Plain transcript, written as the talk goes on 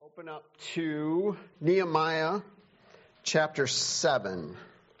Open up to Nehemiah chapter 7.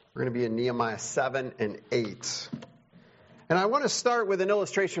 We're going to be in Nehemiah 7 and 8. And I want to start with an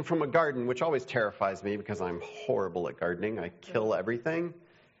illustration from a garden, which always terrifies me because I'm horrible at gardening. I kill everything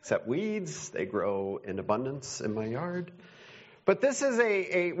except weeds. They grow in abundance in my yard. But this is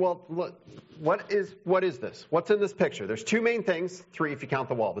what is this? What's in this picture? There's two main things, three if you count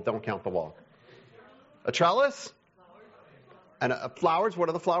the wall, but don't count the wall. A trellis? And flowers. What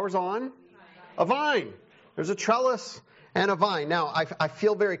are the flowers on? A vine. There's a trellis and a vine. Now, I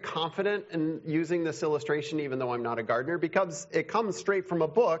feel very confident in using this illustration, even though I'm not a gardener, because it comes straight from a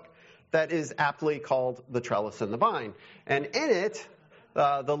book that is aptly called The Trellis and the Vine. And in it,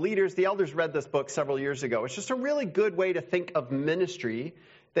 the elders read this book several years ago. It's just a really good way to think of ministry,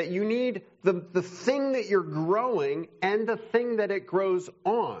 that you need the thing that you're growing and the thing that it grows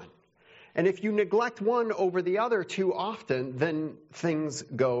on. And if you neglect one over the other too often, then things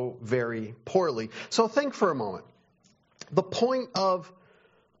go very poorly. So think for a moment. The point of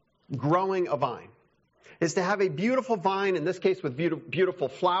growing a vine is to have a beautiful vine, in this case with beautiful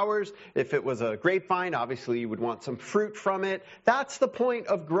flowers. If it was a grapevine, obviously you would want some fruit from it. That's the point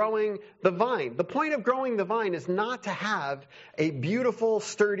of growing the vine. The point of growing the vine is not to have a beautiful,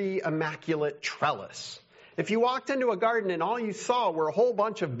 sturdy, immaculate trellis. If you walked into a garden and all you saw were a whole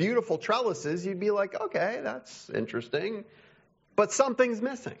bunch of beautiful trellises, you'd be like, okay, that's interesting, but something's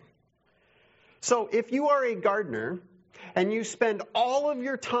missing. So if you are a gardener and you spend all of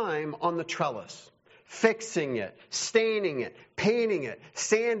your time on the trellis, fixing it, staining it, painting it,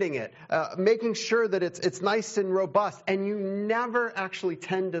 sanding it, making sure that it's nice and robust, and you never actually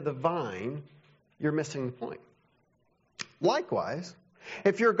tend to the vine, you're missing the point. Likewise,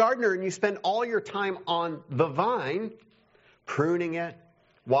 if you're a gardener and you spend all your time on the vine, pruning it,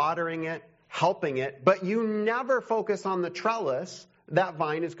 watering it, helping it, but you never focus on the trellis, that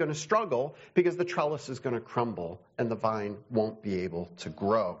vine is going to struggle because the trellis is going to crumble and the vine won't be able to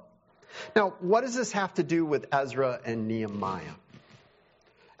grow. Now, what does this have to do with Ezra and Nehemiah?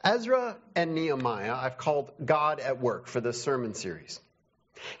 Ezra and Nehemiah, I've called God at Work for this sermon series.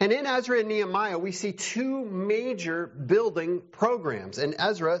 And in Ezra and Nehemiah, we see two major building programs. In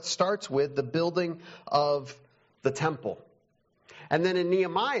Ezra, it starts with the building of the temple. And then in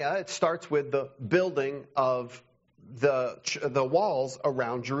Nehemiah, it starts with the building of the walls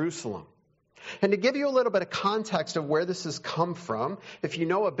around Jerusalem. And to give you a little bit of context of where this has come from, if you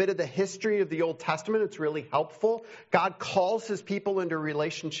know a bit of the history of the Old Testament, it's really helpful. God calls his people into a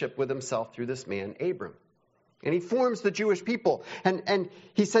relationship with himself through this man, Abram. And he forms the Jewish people. And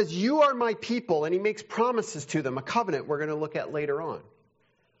he says, you are my people. And he makes promises to them, a covenant we're going to look at later on.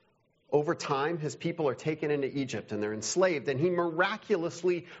 Over time, his people are taken into Egypt and they're enslaved. And he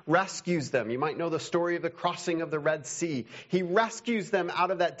miraculously rescues them. You might know the story of the crossing of the Red Sea. He rescues them out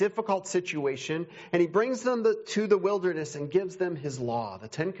of that difficult situation. And he brings them to the wilderness and gives them his law, the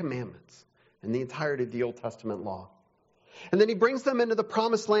Ten Commandments, and the entirety of the Old Testament law. And then he brings them into the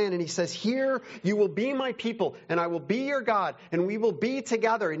promised land and he says, here you will be my people and I will be your God and we will be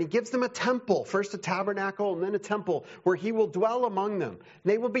together. And he gives them a temple, first a tabernacle and then a temple where he will dwell among them.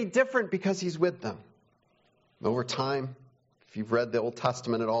 And they will be different because he's with them. Over time, if you've read the Old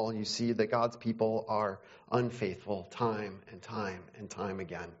Testament at all, you see that God's people are unfaithful time and time and time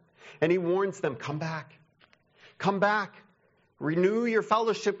again. And he warns them, come back. Come back. Renew your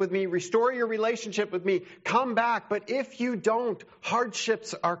fellowship with me. Restore your relationship with me. Come back. But if you don't,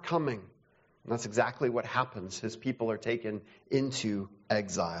 hardships are coming. And that's exactly what happens. His people are taken into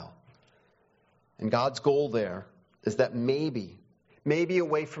exile. And God's goal there is that maybe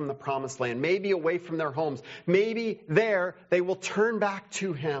away from the promised land, maybe away from their homes, maybe there they will turn back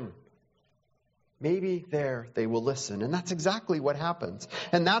to him. Maybe there they will listen. And that's exactly what happens.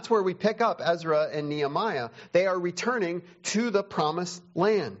 And that's where we pick up Ezra and Nehemiah. They are returning to the promised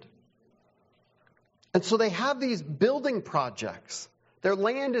land. And so they have these building projects. Their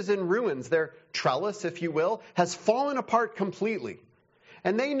land is in ruins. Their trellis, if you will, has fallen apart completely.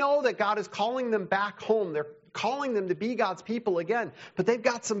 And they know that God is calling them back home. They're calling them to be God's people again. But they've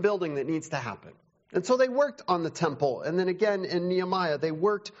got some building that needs to happen. And so they worked on the temple. And then again in Nehemiah, they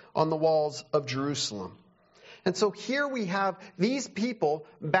worked on the walls of Jerusalem. And so here we have these people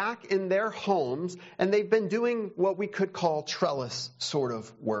back in their homes, and they've been doing what we could call trellis sort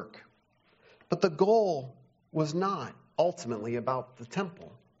of work. But the goal was not ultimately about the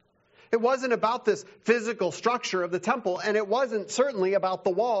temple. It wasn't about this physical structure of the temple, and it wasn't certainly about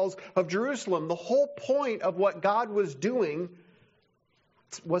the walls of Jerusalem. The whole point of what God was doing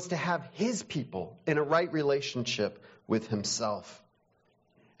was to have his people in a right relationship with himself.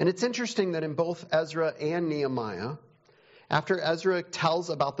 And it's interesting that in both Ezra and Nehemiah, After Ezra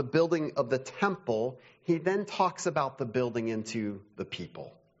tells about the building of the temple, he then talks about the building into the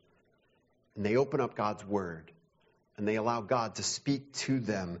people. And they open up God's word. And they allow God to speak to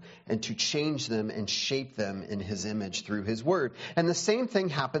them and to change them and shape them in his image through his word. And the same thing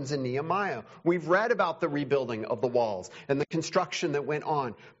happens in Nehemiah. We've read about the rebuilding of the walls and the construction that went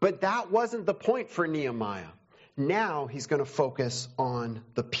on. But that wasn't the point for Nehemiah. Now he's going to focus on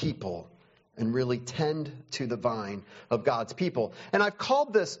the people and really tend to the vine of God's people. And I've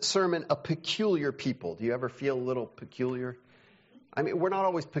called this sermon a peculiar people. Do you ever feel a little peculiar? I mean, we're not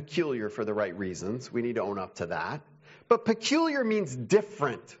always peculiar for the right reasons. We need to own up to that. But peculiar means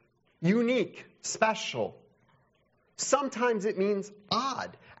different, unique, special. Sometimes it means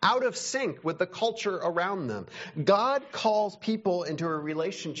odd, out of sync with the culture around them. God calls people into a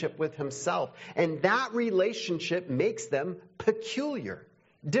relationship with himself, and that relationship makes them peculiar,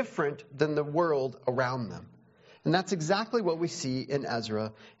 different than the world around them. And that's exactly what we see in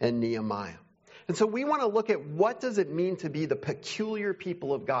Ezra and Nehemiah. And so we want to look at what does it mean to be the peculiar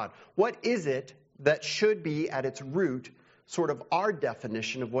people of God? What is it that should be at its root sort of our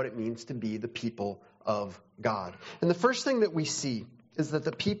definition of what it means to be the people of God? And the first thing that we see is that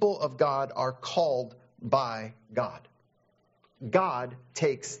the people of God are called by God. God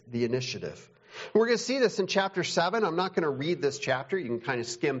takes the initiative. We're going to see this in chapter 7. I'm not going to read this chapter. You can kind of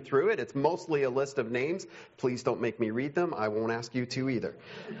skim through it. It's mostly a list of names. Please don't make me read them. I won't ask you to either.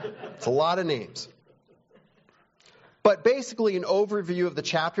 It's a lot of names. But basically an overview of the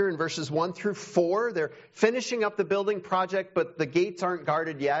chapter in verses 1 through 4. They're finishing up the building project, but the gates aren't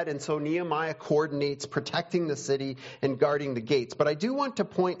guarded yet. And so Nehemiah coordinates protecting the city and guarding the gates. But I do want to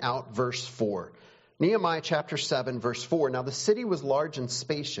point out verse 4. Nehemiah chapter 7, verse 4. Now the city was large and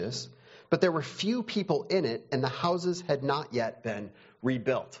spacious, but there were few people in it, and the houses had not yet been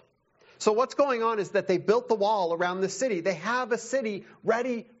rebuilt. So what's going on is that they built the wall around the city. They have a city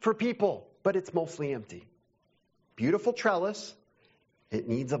ready for people, but it's mostly empty. Beautiful trellis, it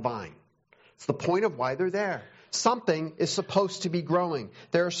needs a vine. It's the point of why they're there. Something is supposed to be growing.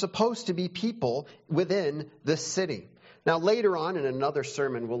 There are supposed to be people within this city. Now later on in another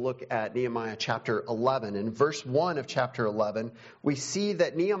sermon, we'll look at Nehemiah chapter 11. In verse 1 of chapter 11, we see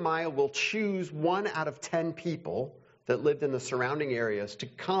that Nehemiah will choose 1 out of 10 people that lived in the surrounding areas to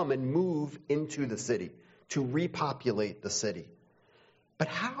come and move into the city, to repopulate the city. But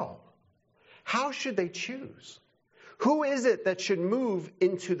how? How should they choose? Who is it that should move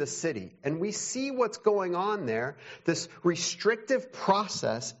into the city? And we see what's going on there, this restrictive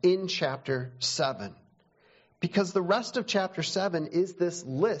process in chapter 7. Because the rest of chapter 7 is this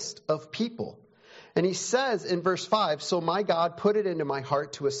list of people. And he says in verse 5, so my God put it into my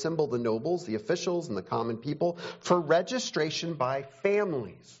heart to assemble the nobles, the officials, and the common people for registration by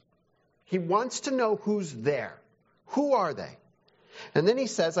families. He wants to know who's there. Who are they? And then he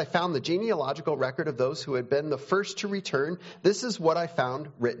says, I found the genealogical record of those who had been the first to return. This is what I found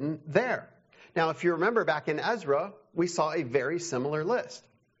written there. Now, if you remember back in Ezra, we saw a very similar list.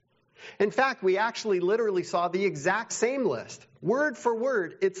 In fact, we actually literally saw the exact same list. Word for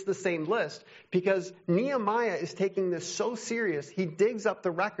word, it's the same list because Nehemiah is taking this so serious, he digs up the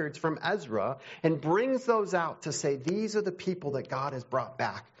records from Ezra and brings those out to say, these are the people that God has brought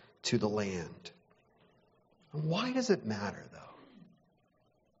back to the land. Why does it matter, though?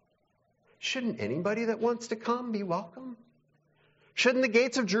 Shouldn't anybody that wants to come be welcome? Shouldn't the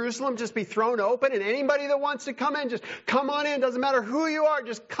gates of Jerusalem just be thrown open and anybody that wants to come in, just come on in. Doesn't matter who you are,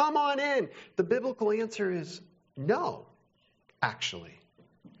 just come on in. The biblical answer is no, actually.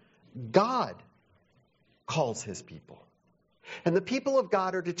 God calls his people. And the people of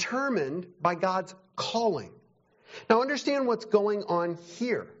God are determined by God's calling. Now understand what's going on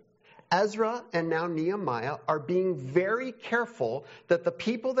here. Ezra and now Nehemiah are being very careful that the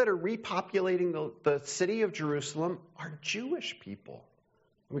people that are repopulating the city of Jerusalem are Jewish people.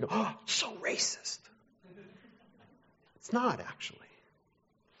 And we go, oh, so racist. It's not actually.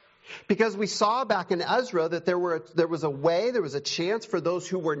 Because we saw back in Ezra that there was a chance for those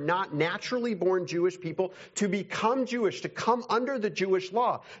who were not naturally born Jewish people to become Jewish, to come under the Jewish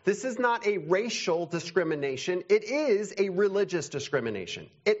law. This is not a racial discrimination. It is a religious discrimination.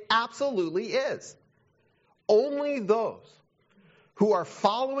 It absolutely is. Only those who are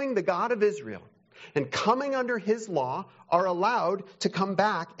following the God of Israel and coming under his law are allowed to come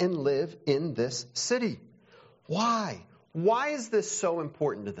back and live in this city. Why? Why is this so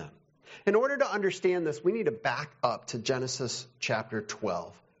important to them? In order to understand this, we need to back up to Genesis chapter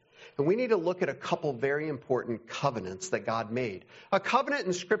 12. And we need to look at a couple very important covenants that God made. A covenant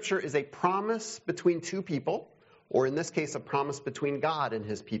in Scripture is a promise between two people, Or in this case, a promise between God and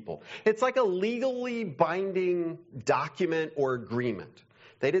his people. It's like a legally binding document or agreement.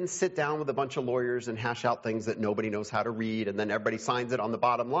 They didn't sit down with a bunch of lawyers and hash out things that nobody knows how to read, and then everybody signs it on the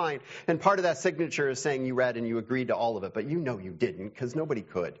bottom line. And part of that signature is saying you read and you agreed to all of it, but you know you didn't because nobody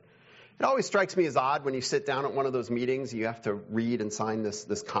could. It always strikes me as odd when you sit down at one of those meetings, you have to read and sign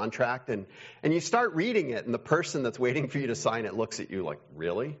this contract, and you start reading it, and the person that's waiting for you to sign it looks at you like,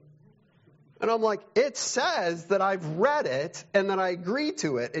 really? And I'm like, it says that I've read it and that I agree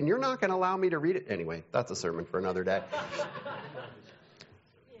to it, and you're not going to allow me to read it. Anyway, that's a sermon for another day.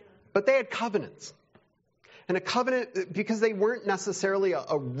 But they had covenants. And a covenant, because they weren't necessarily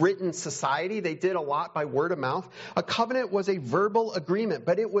a written society, they did a lot by word of mouth. A covenant was a verbal agreement,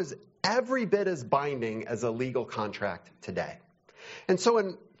 but it was every bit as binding as a legal contract today. And so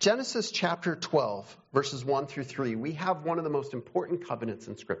in Genesis chapter 12, verses 1 through 3, we have one of the most important covenants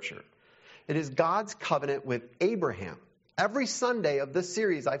in Scripture. It is God's covenant with Abraham. Every Sunday of this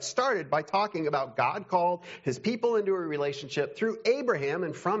series, I've started by talking about God called his people into a relationship through Abraham,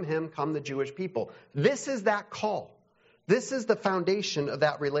 and from him come the Jewish people. This is that call. This is the foundation of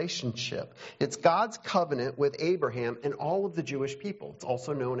that relationship. It's God's covenant with Abraham and all of the Jewish people. It's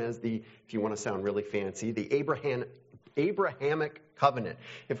also known as the, if you want to sound really fancy, the Abrahamic covenant.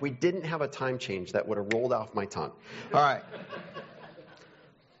 If we didn't have a time change, that would have rolled off my tongue. All right.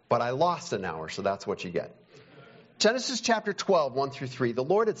 But I lost an hour, so that's what you get. Genesis chapter 12, 1 through 3. The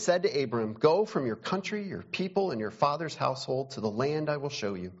Lord had said to Abram, "Go from your country, your people, and your father's household to the land I will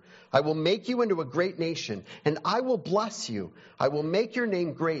show you. I will make you into a great nation, and I will bless you. I will make your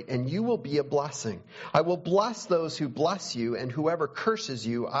name great, and you will be a blessing. I will bless those who bless you, and whoever curses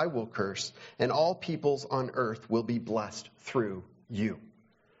you, I will curse. And all peoples on earth will be blessed through you."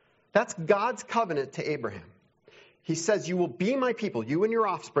 That's God's covenant to Abraham. He says, you will be my people. You and your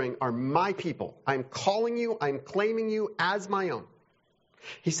offspring are my people. I'm calling you. I'm claiming you as my own.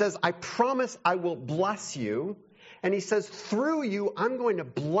 He says, I promise I will bless you. And he says, through you, I'm going to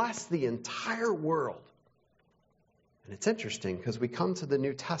bless the entire world. And it's interesting because we come to the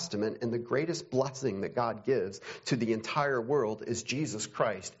New Testament, and the greatest blessing that God gives to the entire world is Jesus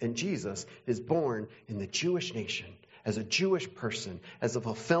Christ. And Jesus is born in the Jewish nation as a Jewish person, as a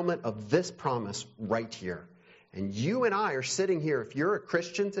fulfillment of this promise right here. And you and I are sitting here, if you're a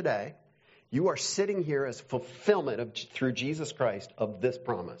Christian today, you are sitting here as fulfillment through Jesus Christ of this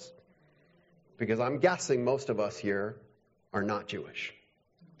promise. Because I'm guessing most of us here are not Jewish.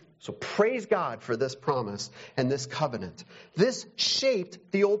 So praise God for this promise and this covenant. This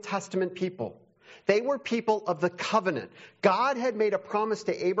shaped the Old Testament people. They were people of the covenant. God had made a promise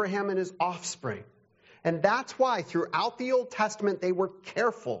to Abraham and his offspring. And that's why throughout the Old Testament they were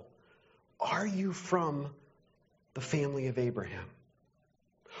careful. Are you from the family of Abraham?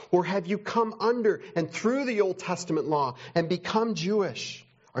 Or have you come under and through the Old Testament law and become Jewish?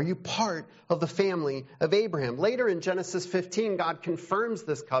 Are you part of the family of Abraham? Later in Genesis 15, God confirms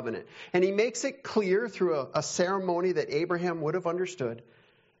this covenant. And he makes it clear through a ceremony that Abraham would have understood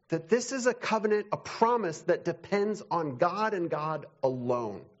that this is a covenant, a promise that depends on God and God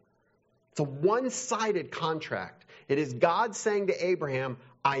alone. It's a one-sided contract. It is God saying to Abraham,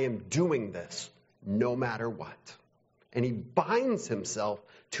 I am doing this no matter what. And he binds himself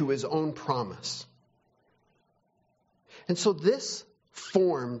to his own promise. And so this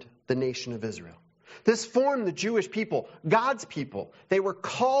formed the nation of Israel. This formed the Jewish people, God's people. They were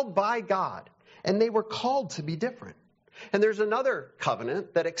called by God, and they were called to be different. And there's another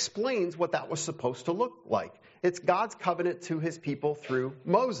covenant that explains what that was supposed to look like. It's God's covenant to his people through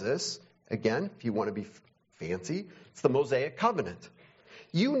Moses. Again, if you want to be fancy, it's the Mosaic covenant.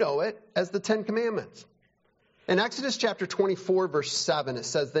 You know it as the Ten Commandments. In Exodus chapter 24, verse 7, it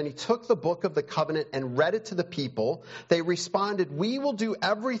says, Then he took the book of the covenant and read it to the people. They responded, We will do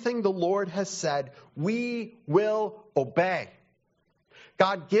everything the Lord has said. We will obey.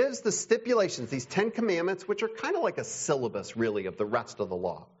 God gives the stipulations, these 10 commandments, which are kind of like a syllabus, really, of the rest of the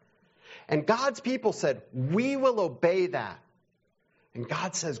law. And God's people said, we will obey that. And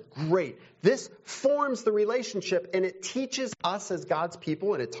God says, great. This forms the relationship, and it teaches us as God's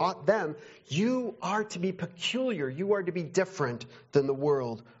people, and it taught them, you are to be peculiar. You are to be different than the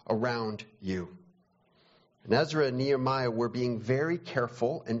world around you. And Ezra and Nehemiah were being very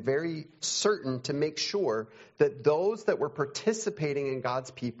careful and very certain to make sure that those that were participating in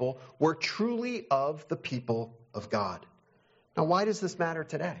God's people were truly of the people of God. Now, why does this matter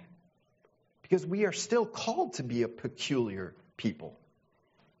today? Because we are still called to be a peculiar people.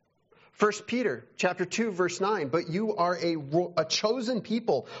 1 Peter chapter 2, verse 9, but you are a chosen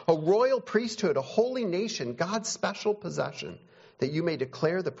people, a royal priesthood, a holy nation, God's special possession, that you may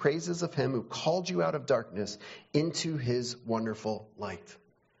declare the praises of him who called you out of darkness into his wonderful light.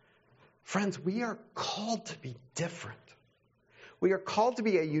 Friends, we are called to be different. We are called to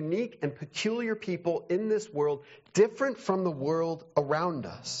be a unique and peculiar people in this world, different from the world around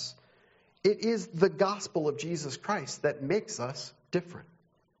us. It is the gospel of Jesus Christ that makes us different.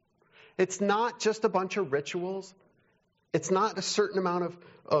 It's not just a bunch of rituals. It's not a certain amount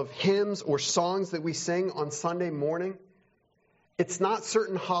of hymns or songs that we sing on Sunday morning. It's not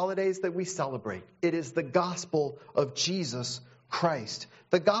certain holidays that we celebrate. It is the gospel of Jesus Christ.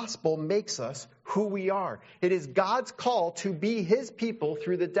 The gospel makes us who we are. It is God's call to be his people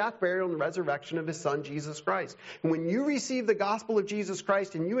through the death, burial, and resurrection of his son, Jesus Christ. And when you receive the gospel of Jesus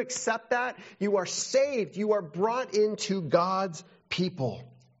Christ and you accept that, you are saved. You are brought into God's people.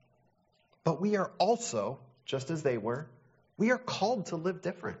 But we are also, just as they were, we are called to live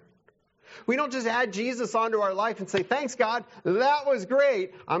different. We don't just add Jesus onto our life and say, thanks, God, that was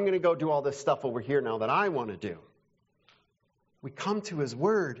great. I'm going to go do all this stuff over here now that I want to do. We come to his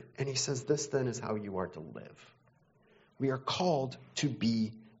word, and he says, this then is how you are to live. We are called to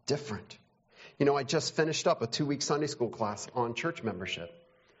be different. You know, I just finished up a 2-week Sunday school class on church membership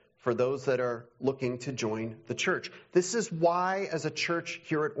for those that are looking to join the church. This is why, as a church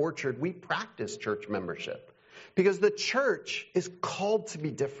here at Orchard, we practice church membership. Because the church is called to be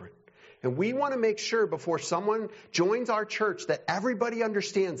different. And we want to make sure before someone joins our church that everybody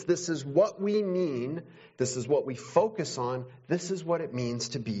understands this is what we mean, this is what we focus on, this is what it means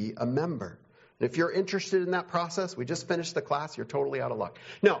to be a member. And if you're interested in that process, we just finished the class, you're totally out of luck.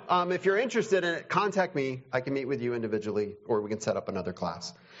 No, if you're interested in it, contact me. I can meet with you individually, or we can set up another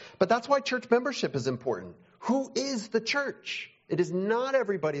class. But that's why church membership is important. Who is the church? It is not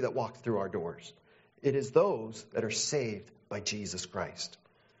everybody that walks through our doors. It is those that are saved by Jesus Christ.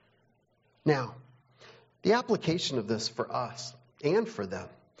 Now, the application of this for us and for them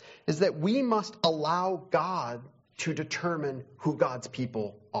is that we must allow God to determine who God's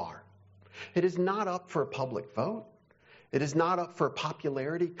people are. It is not up for a public vote. It is not up for a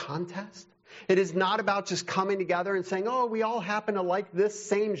popularity contest. It is not about just coming together and saying, oh, we all happen to like this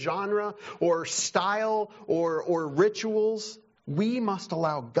same genre or style or rituals. We must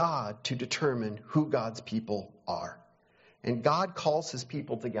allow God to determine who God's people are. And God calls his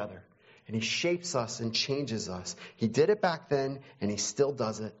people together. And he shapes us and changes us. He did it back then, and he still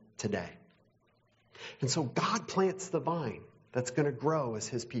does it today. And so God plants the vine that's going to grow as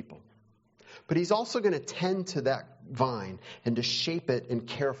his people. But he's also going to tend to that vine and to shape it and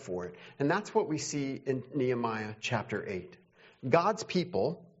care for it. And that's what we see in Nehemiah chapter 8. God's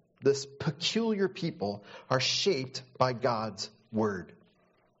people, this peculiar people, are shaped by God's word.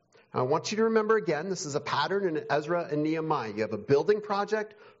 I want you to remember again, this is a pattern in Ezra and Nehemiah. You have a building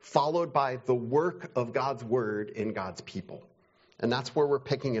project followed by the work of God's word in God's people. And that's where we're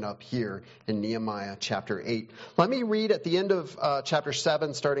picking it up here in Nehemiah chapter 8. Let me read at the end of chapter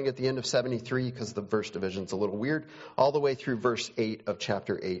 7, starting at the end of 73, because the verse division's a little weird, all the way through verse 8 of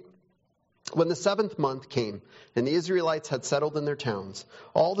chapter 8. When the 7th month came, and the Israelites had settled in their towns,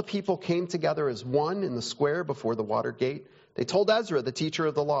 all the people came together as one in the square before the water gate. They told Ezra, the teacher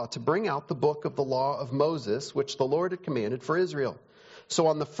of the law, to bring out the book of the law of Moses, which the Lord had commanded for Israel. So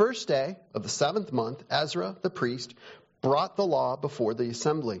on the first day of the 7th month, Ezra, the priest, brought the law before the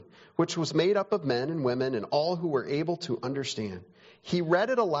assembly, which was made up of men and women and all who were able to understand. He read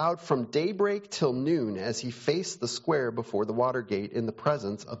it aloud from daybreak till noon as he faced the square before the water gate in the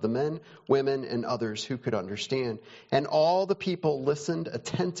presence of the men, women, and others who could understand. And all the people listened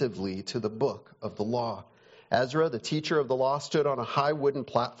attentively to the book of the law. Ezra, the teacher of the law, stood on a high wooden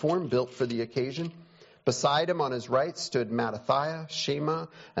platform built for the occasion. Beside him on his right stood Mattathiah, Shema,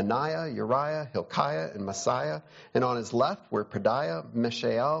 Ananiah, Uriah, Hilkiah, and Messiah. And on his left were Pedaiah,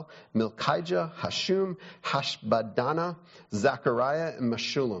 Mishael, Milchijah, Hashum, Hashbaddanah, Zechariah, and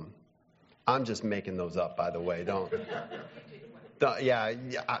Meshullam. I'm just making those up, by the way. Don't.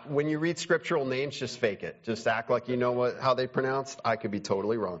 When you read scriptural names, just fake it. Just act like you know how they pronounced. I could be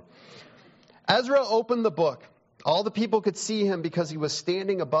totally wrong. Ezra opened the book. All the people could see him because he was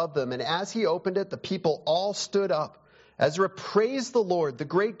standing above them. And as he opened it, the people all stood up. Ezra praised the Lord, the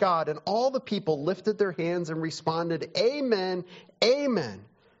great God, and all the people lifted their hands and responded, Amen, Amen.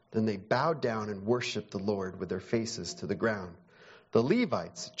 Then they bowed down and worshiped the Lord with their faces to the ground. The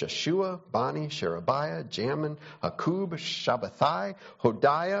Levites, Jeshua, Bani, Sherebiah, Jamin, Akub, Shabbathai,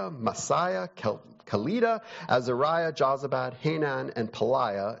 Hodiah, Messiah, Kelida, Azariah, Jozabad, Hanan, and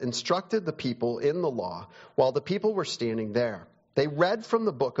Peliah instructed the people in the law while the people were standing there. They read from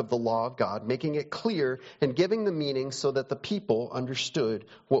the book of the law of God, making it clear and giving the meaning so that the people understood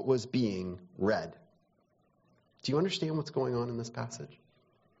what was being read. Do you understand what's going on in this passage?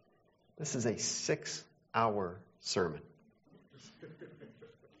 This is a 6-hour sermon.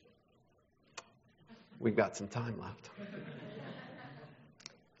 We've got some time left.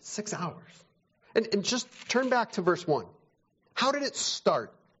 6 hours. And just turn back to verse 1. How did it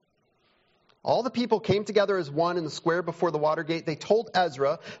start? All the people came together as one in the square before the water gate. They told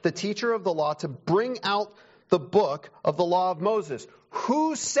Ezra, the teacher of the law, to bring out the book of the law of Moses.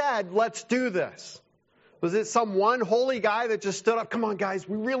 Who said, let's do this? Was it some one holy guy that just stood up? Come on, guys,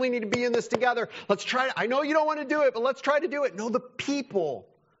 we really need to be in this together. Let's try it. I know you don't want to do it, but let's try to do it. No, the people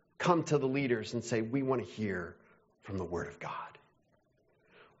come to the leaders and say, we want to hear from the Word of God.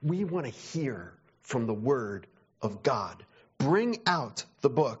 We want to hear from the Word of God. Bring out the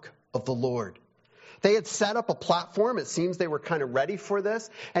book of the Lord. They had set up a platform. It seems they were kind of ready for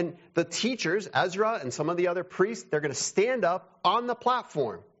this. And the teachers, Ezra and some of the other priests, they're going to stand up on the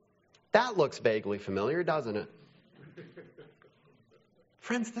platform. That looks vaguely familiar, doesn't it?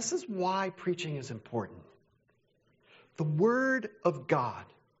 Friends, this is why preaching is important. The Word of God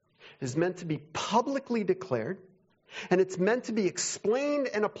is meant to be publicly declared, and it's meant to be explained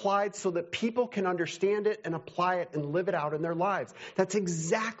and applied so that people can understand it and apply it and live it out in their lives. That's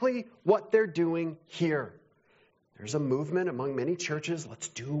exactly what they're doing here. There's a movement among many churches. Let's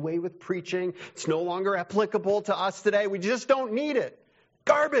do away with preaching. It's no longer applicable to us today. We just don't need it.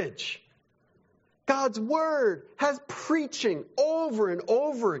 Garbage. God's Word has preaching over and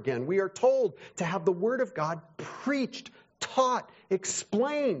over again. We are told to have the Word of God preached, taught,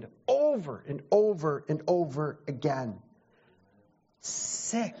 explained over and over and over again.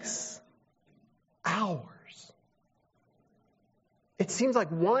 6 hours. It seems like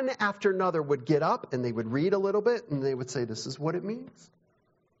one after another would get up and they would read a little bit and they would say, this is what it means.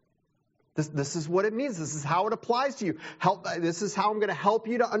 This is what it means. This is how it applies to you. This is how I'm going to help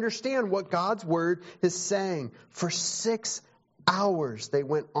you to understand what God's Word is saying. For 6 hours they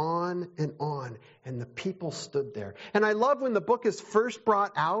went on, and the people stood there. And I love when the book is first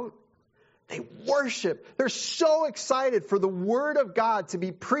brought out, they worship. They're so excited for the Word of God to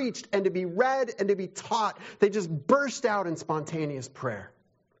be preached and to be read and to be taught. They just burst out in spontaneous prayer.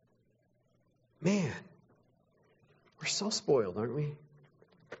 Man, we're so spoiled, aren't we?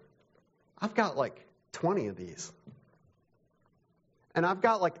 I've got like 20 of these. And I've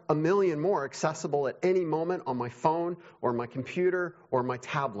got like 1 million more accessible at any moment on my phone or my computer or my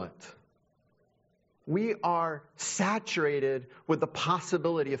tablet. We are saturated with the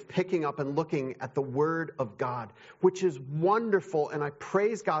possibility of picking up and looking at the Word of God, which is wonderful, and I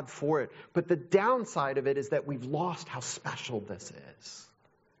praise God for it. But the downside of it is that we've lost how special this is.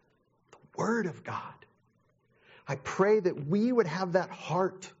 The Word of God. I pray that we would have that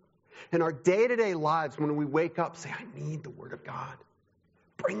heart in our day-to-day lives when we wake up, say, I need the Word of God.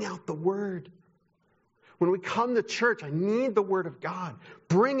 Bring out the Word. When we come to church, I need the Word of God.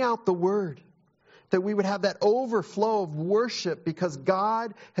 Bring out the Word. That we would have that overflow of worship because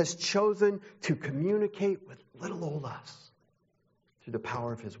God has chosen to communicate with little old us through the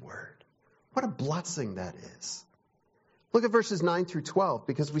power of His Word. What a blessing that is. Look at verses 9 through 12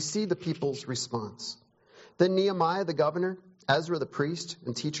 because we see the people's response. Then Nehemiah the governor, Ezra the priest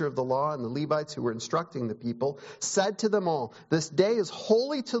and teacher of the law, and the Levites who were instructing the people, said to them all, this day is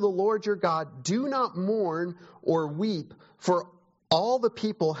holy to the Lord your God. Do not mourn or weep, for all the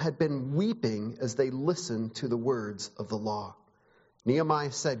people had been weeping as they listened to the words of the law.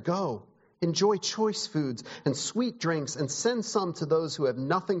 Nehemiah said, go, enjoy choice foods and sweet drinks, and send some to those who have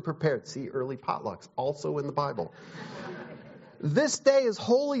nothing prepared. See, early potlucks, also in the Bible. This day is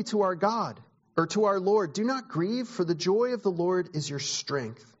holy to our God. Or to our Lord, do not grieve, for the joy of the Lord is your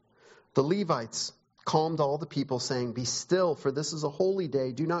strength. The Levites calmed all the people, saying, be still, for this is a holy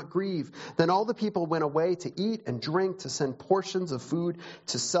day. Do not grieve. Then all the people went away to eat and drink, to send portions of food,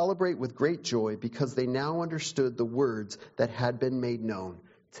 to celebrate with great joy, because they now understood the words that had been made known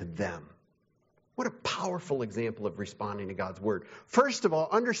to them. What a powerful example of responding to God's Word. First of all,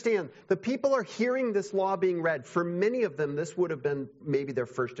 understand, the people are hearing this law being read. For many of them, this would have been maybe their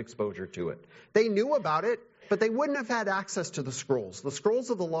first exposure to it. They knew about it, but they wouldn't have had access to the scrolls. The scrolls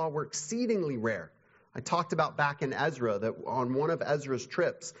of the law were exceedingly rare. I talked about back in Ezra that on one of Ezra's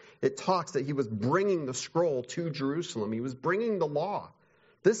trips, it talks that he was bringing the scroll to Jerusalem. He was bringing the law.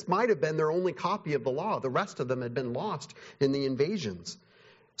 This might have been their only copy of the law. The rest of them had been lost in the invasions.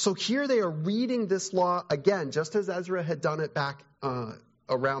 So here they are reading this law again, just as Ezra had done it back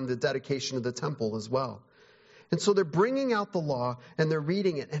around the dedication of the temple as well. And so they're bringing out the law and they're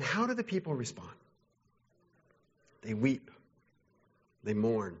reading it. And how do the people respond? They weep. They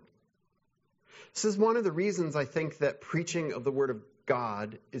mourn. This is one of the reasons I think that preaching of the Word of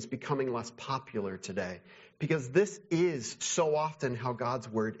God is becoming less popular today, because this is so often how God's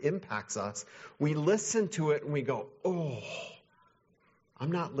word impacts us. We listen to it and we go, oh,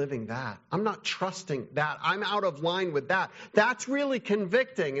 I'm not living that. I'm not trusting that. I'm out of line with that. That's really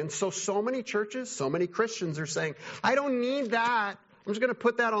convicting. And so many churches, so many Christians are saying, I don't need that. I'm just going to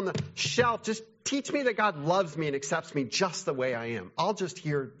put that on the shelf. Just teach me that God loves me and accepts me just the way I am. I'll just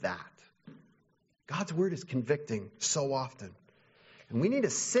hear that. God's word is convicting so often. And we need to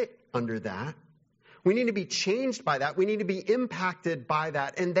sit under that. We need to be changed by that. We need to be impacted by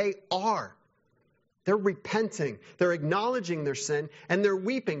that. And they are. They're repenting. They're acknowledging their sin. And they're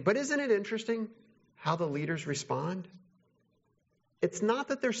weeping. But isn't it interesting how the leaders respond? It's not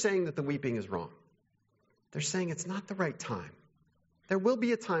that they're saying that the weeping is wrong. They're saying it's not the right time. There will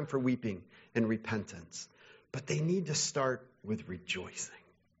be a time for weeping and repentance. But they need to start with rejoicing.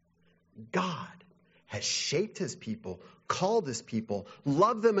 God has shaped his people, called his people,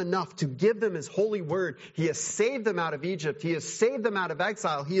 loved them enough to give them his holy word. He has saved them out of Egypt. He has saved them out of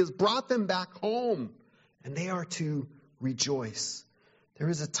exile. He has brought them back home. And they are to rejoice. There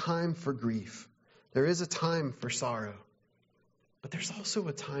is a time for grief. There is a time for sorrow. But there's also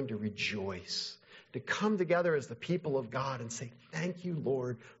a time to rejoice, to come together as the people of God and say, thank you,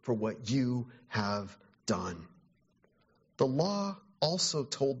 Lord, for what you have done. The law also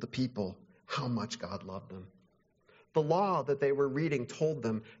told the people how much God loved them. The law that they were reading told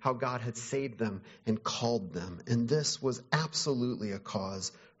them how God had saved them and called them. And this was absolutely a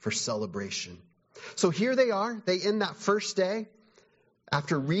cause for celebration. So here they are. They end that first day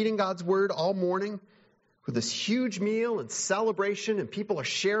after reading God's word all morning with this huge meal and celebration, and people are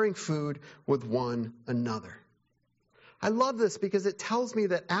sharing food with one another. I love this because it tells me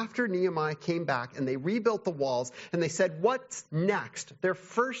that after Nehemiah came back and they rebuilt the walls and they said, what's next? Their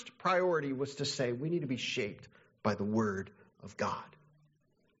first priority was to say, we need to be shaped by the word of God.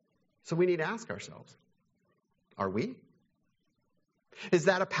 So we need to ask ourselves, are we? Is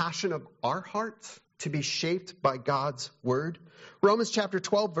that a passion of our hearts to be shaped by God's word? Romans chapter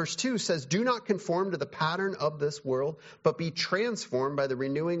 12, verse 2 says, do not conform to the pattern of this world, but be transformed by the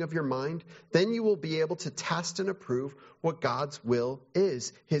renewing of your mind. Then you will be able to test and approve what God's will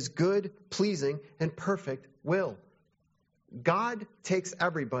is, his good, pleasing, and perfect will. God takes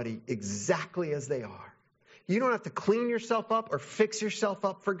everybody exactly as they are. You don't have to clean yourself up or fix yourself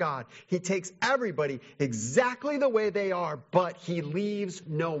up for God. He takes everybody exactly the way they are, but he leaves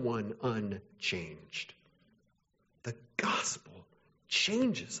no one unchanged. The gospel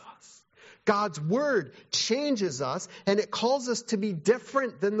changes us. God's word changes us, and it calls us to be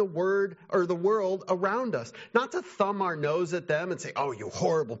different than the word or the world around us. Not to thumb our nose at them and say, oh, you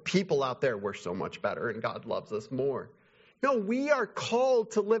horrible people out there, we're so much better and God loves us more. No, we are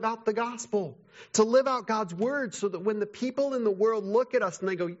called to live out the gospel, to live out God's word, so that when the people in the world look at us and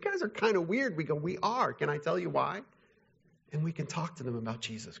they go, you guys are kind of weird, we go, we are. Can I tell you why? And we can talk to them about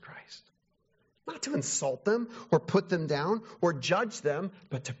Jesus Christ. Not to insult them or put them down or judge them,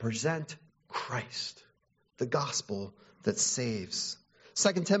 but to present Christ, the gospel that saves.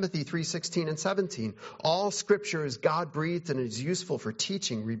 2 Timothy 3:16 and 17. All scripture is God-breathed and is useful for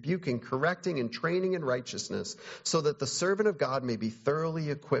teaching, rebuking, correcting, and training in righteousness, so that the servant of God may be thoroughly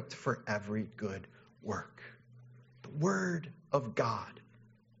equipped for every good work. The word of God.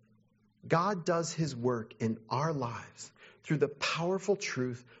 God does his work in our lives through the powerful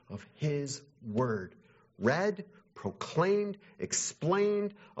truth of his word. Read, proclaimed,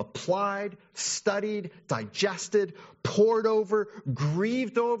 explained, applied, studied, digested, pored over,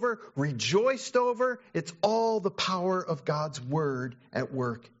 grieved over, rejoiced over. It's all the power of God's word at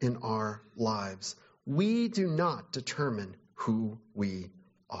work in our lives. We do not determine who we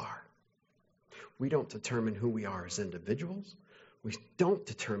are. We don't determine who we are as individuals. We don't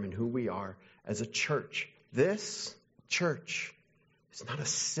determine who we are as a church. This church is not a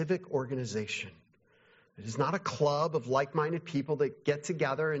civic organization. It is not a club of like-minded people that get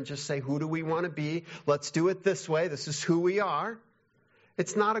together and just say, who do we want to be? Let's do it this way. This is who we are.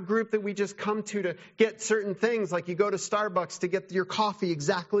 It's not a group that we just come to get certain things, like you go to Starbucks to get your coffee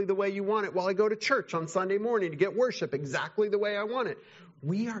exactly the way you want it, while I go to church on Sunday morning to get worship exactly the way I want it.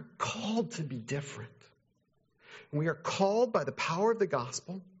 We are called to be different. And we are called by the power of the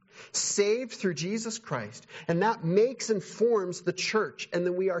gospel, saved through Jesus Christ, and that makes and forms the church. And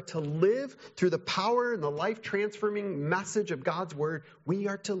then we are to live through the power and the life-transforming message of God's word. We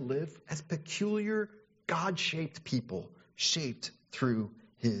are to live as peculiar, God-shaped people, shaped through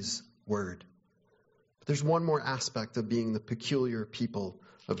his word. But there's one more aspect of being the peculiar people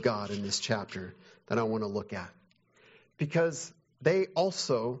of God in this chapter that I want to look at, because they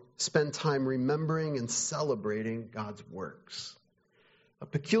also spend time remembering and celebrating God's works. a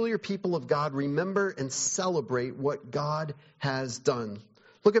peculiar people of God, remember and celebrate what God has done.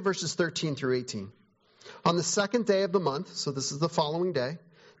 Look at verses 13 through 18. On the second day of the month, so this is the following day,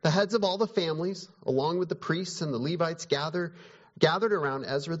 the heads of all the families, along with the priests and the Levites, gathered around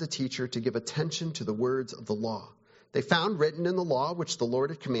Ezra the teacher to give attention to the words of the law. They found written in the law, which the Lord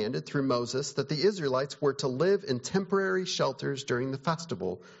had commanded through Moses, that the Israelites were to live in temporary shelters during the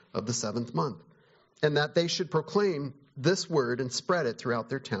festival of the 7th month, and that they should proclaim this word and spread it throughout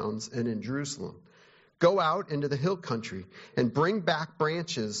their towns and in Jerusalem. Go out into the hill country and bring back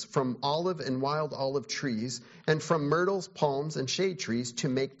branches from olive and wild olive trees and from myrtles, palms, and shade trees to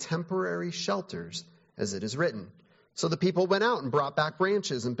make temporary shelters, as it is written. So the people went out and brought back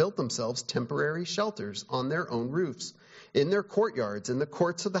branches and built themselves temporary shelters on their own roofs, in their courtyards, in the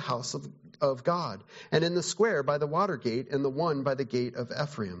courts of the house of God, and in the square by the water gate and the one by the gate of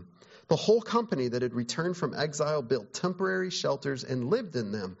Ephraim. The whole company that had returned from exile built temporary shelters and lived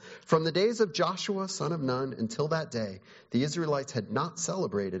in them. From the days of Joshua, son of Nun, until that day, the Israelites had not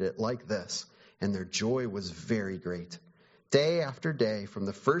celebrated it like this, and their joy was very great. Day after day, from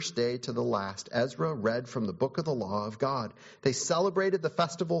the first day to the last, Ezra read from the book of the law of God. They celebrated the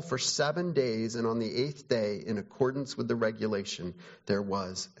festival for 7 days, and on the 8th day, in accordance with the regulation, there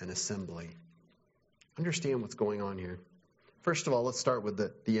was an assembly. Understand what's going on here. First of all, let's start with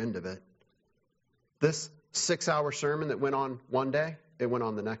the end of it. This 6-hour sermon that went on one day, it went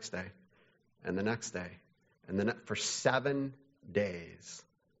on the next day, and the next day, and then for 7 days,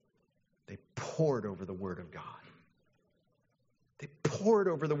 they pored over the Word of God. They pored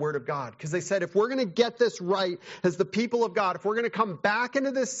over the Word of God because they said, if we're going to get this right as the people of God, if we're going to come back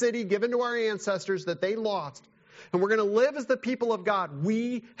into this city given to our ancestors that they lost, and we're going to live as the people of God,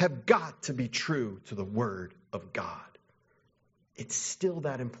 we have got to be true to the Word of God. It's still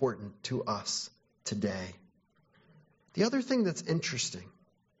that important to us today. The other thing that's interesting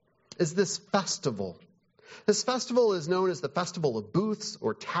is this festival. This festival is known as the Festival of Booths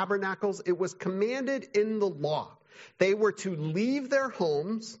or Tabernacles. It was commanded in the law. They were to leave their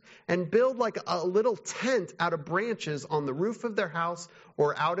homes and build like a little tent out of branches on the roof of their house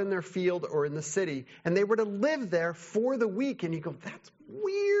or out in their field or in the city. And they were to live there for the week. And you go, that's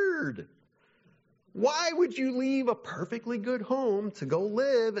weird. Why would you leave a perfectly good home to go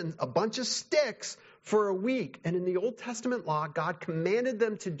live in a bunch of sticks for a week? And in the Old Testament law, God commanded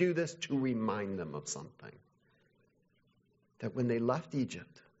them to do this to remind them of something. That when they left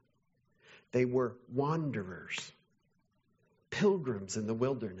Egypt, they were wanderers, pilgrims in the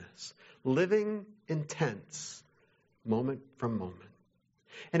wilderness, living in tents, moment from moment.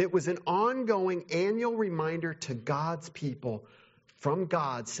 And it was an ongoing annual reminder to God's people from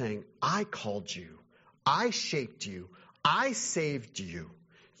God saying, I called you, I shaped you, I saved you.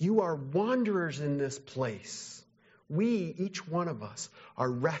 You are wanderers in this place. We, each one of us, are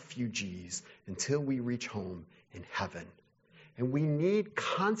refugees until we reach home in heaven. And we need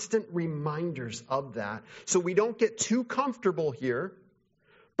constant reminders of that so we don't get too comfortable here,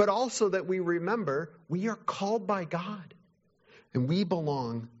 but also that we remember we are called by God and we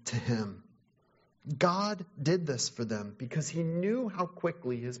belong to Him. God did this for them because He knew how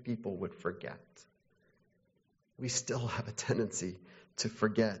quickly His people would forget. We still have a tendency to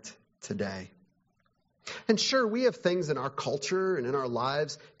forget today. And sure, we have things in our culture and in our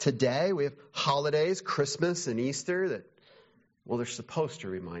lives today. We have holidays, Christmas and Easter that, well, they're supposed to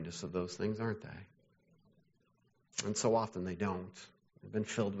remind us of those things, aren't they? And so often they don't. They've been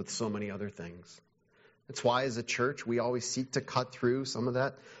filled with so many other things. That's why as a church, we always seek to cut through some of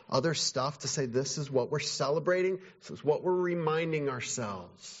that other stuff to say this is what we're celebrating, this is what we're reminding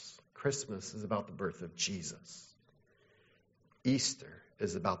ourselves. Christmas is about the birth of Jesus. Easter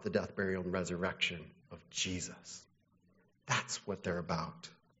is about the death, burial, and resurrection of Jesus. That's what they're about.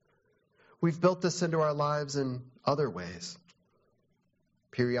 We've built this into our lives in other ways.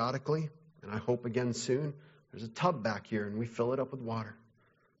 Periodically, and I hope again soon, there's a tub back here and we fill it up with water.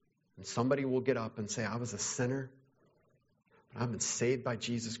 And somebody will get up and say, I was a sinner, but I've been saved by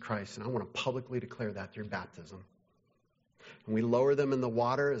Jesus Christ, and I want to publicly declare that through baptism. And we lower them in the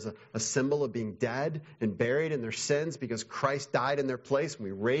water as a symbol of being dead and buried in their sins because Christ died in their place. And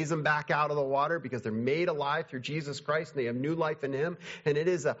we raise them back out of the water because they're made alive through Jesus Christ and they have new life in Him. And it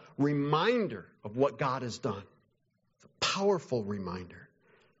is a reminder of what God has done. It's a powerful reminder.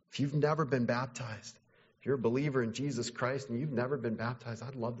 If you've never been baptized, if you're a believer in Jesus Christ and you've never been baptized,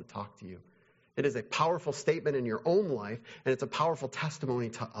 I'd love to talk to you. It is a powerful statement in your own life, and it's a powerful testimony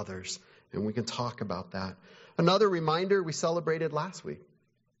to others. And we can talk about that. Another reminder we celebrated last week.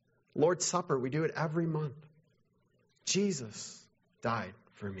 Lord's Supper, we do it every month. Jesus died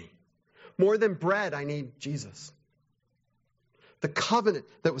for me. More than bread, I need Jesus. The covenant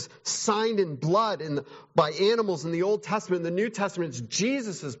that was signed in blood by animals in the Old Testament. In the New Testament, it's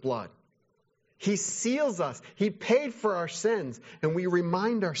Jesus' blood. He seals us. He paid for our sins. And we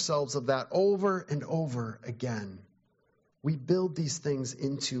remind ourselves of that over and over again. We build these things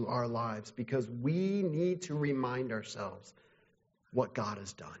into our lives because we need to remind ourselves what God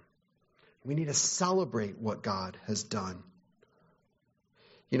has done. We need to celebrate what God has done.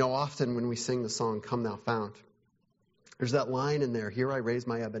 You know, often when we sing the song, Come Thou Fount, there's that line in there, here I raise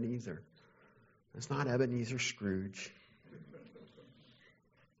my Ebenezer. It's not Ebenezer Scrooge.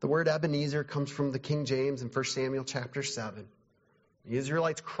 The word Ebenezer comes from the King James in 1 Samuel chapter 7. The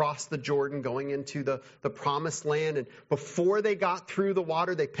Israelites crossed the Jordan going into the promised land. And before they got through the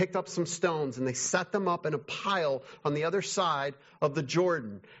water, they picked up some stones and they set them up in a pile on the other side of the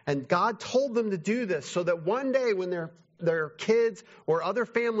Jordan. And God told them to do this so that one day when their kids or other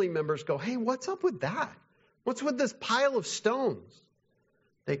family members go, hey, what's up with that? What's with this pile of stones?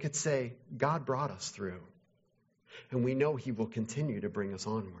 They could say, God brought us through. And we know he will continue to bring us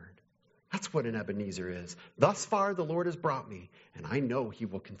onward. That's what an Ebenezer is. Thus far the Lord has brought me, and I know he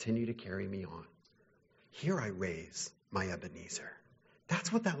will continue to carry me on. Here I raise my Ebenezer.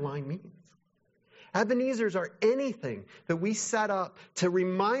 That's what that line means. Ebenezers are anything that we set up to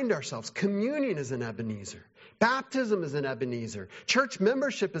remind ourselves. Communion is an Ebenezer. Baptism is an Ebenezer. Church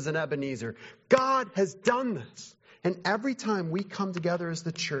membership is an Ebenezer. God has done this. And every time we come together as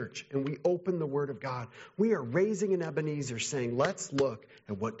the church and we open the Word of God, we are raising an Ebenezer saying, let's look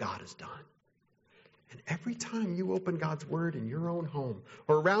at what God has done. And every time you open God's Word in your own home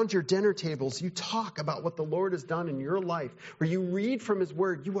or around your dinner tables, you talk about what the Lord has done in your life, or you read from His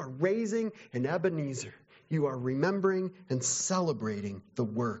Word, you are raising an Ebenezer. You are remembering and celebrating the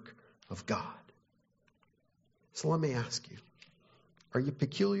work of God. So let me ask you, are you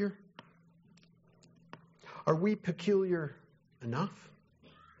peculiar? Are we peculiar enough?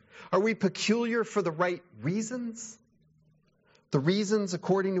 Are we peculiar for the right reasons? The reasons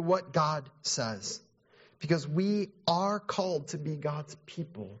according to what God says. Because we are called to be God's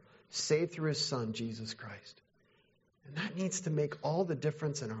people, saved through His Son, Jesus Christ. And that needs to make all the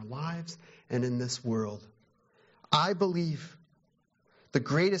difference in our lives and in this world. I believe the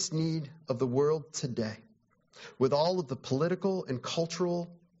greatest need of the world today, with all of the political and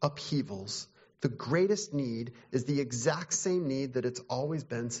cultural upheavals, the greatest need is the exact same need that it's always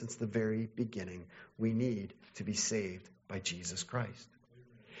been since the very beginning. We need to be saved by Jesus Christ.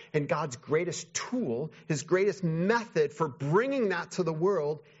 And God's greatest tool, His greatest method for bringing that to the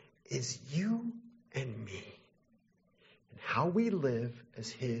world is you and me. And how we live as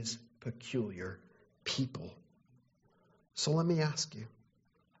His peculiar people. So let me ask you,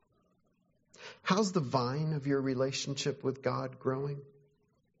 how's the vine of your relationship with God growing?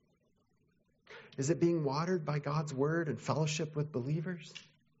 Is it being watered by God's Word and fellowship with believers?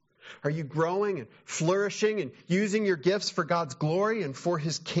 Are you growing and flourishing and using your gifts for God's glory and for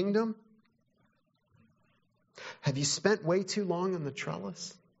His kingdom? Have you spent way too long on the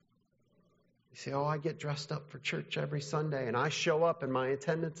trellis? You say, I get dressed up for church every Sunday and I show up and my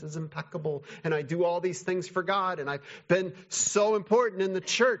attendance is impeccable and I do all these things for God and I've been so important in the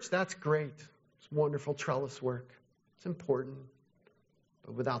church. That's great. It's wonderful trellis work. It's important.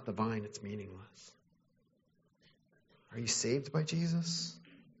 But without the vine, it's meaningless. Are you saved by Jesus?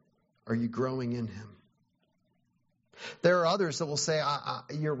 Are you growing in Him? There are others that will say,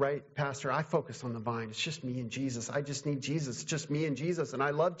 you're right, Pastor, I focus on the vine. It's just me and Jesus. I just need Jesus. It's just me and Jesus. And I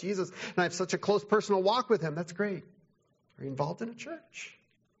love Jesus. And I have such a close personal walk with Him. That's great. Are you involved in a church?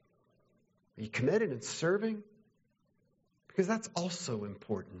 Are you committed in serving? Because that's also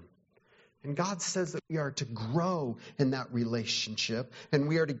important. And God says that we are to grow in that relationship. And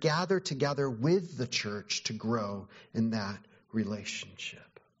we are to gather together with the church to grow in that relationship.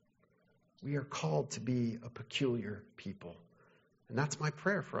 We are called to be a peculiar people. And that's my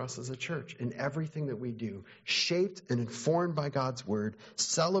prayer for us as a church in everything that we do, shaped and informed by God's Word,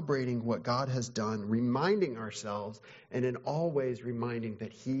 celebrating what God has done, reminding ourselves, and in all ways reminding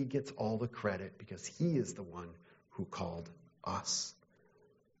that He gets all the credit because He is the one who called us.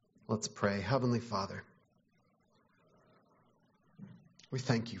 Let's pray. Heavenly Father, we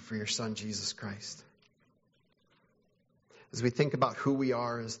thank You for Your Son, Jesus Christ. As we think about who we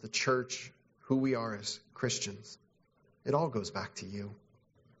are as the church, who we are as Christians, it all goes back to You.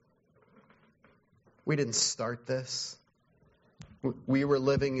 We didn't start this. We were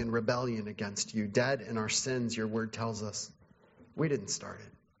living in rebellion against You, dead in our sins, Your Word tells us. We didn't start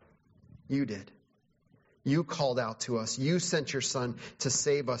it. You did. You called out to us. You sent Your Son to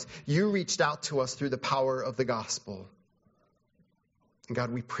save us. You reached out to us through the power of the gospel. And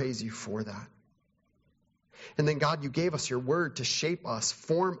God, we praise You for that. And then, God, you gave us your word to shape us,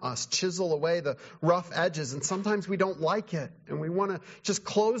 form us, chisel away the rough edges. And sometimes we don't like it. And we want to just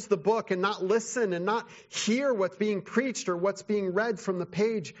close the book and not listen and not hear what's being preached or what's being read from the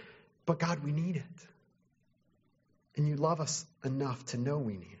page. But, God, we need it. And you love us enough to know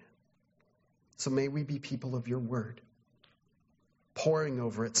we need it. So may we be people of your word, poring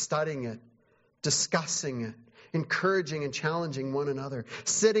over it, studying it, discussing it, encouraging and challenging one another,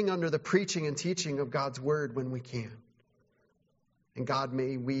 sitting under the preaching and teaching of God's word when we can. And God,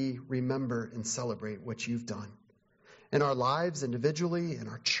 may we remember and celebrate what you've done in our lives individually, in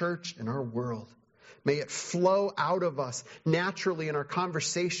our church, in our world. May it flow out of us naturally in our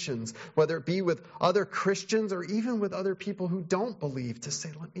conversations, whether it be with other Christians or even with other people who don't believe, to say,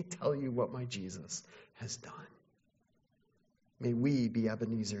 let me tell you what my Jesus has done. May we be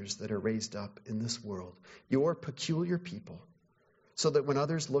Ebenezers that are raised up in this world, your peculiar people, so that when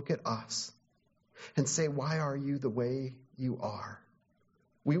others look at us and say, why are you the way you are?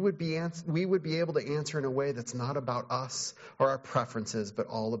 We would be able to answer in a way that's not about us or our preferences, but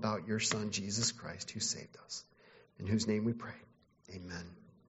all about your Son, Jesus Christ, who saved us, in whose name we pray. Amen.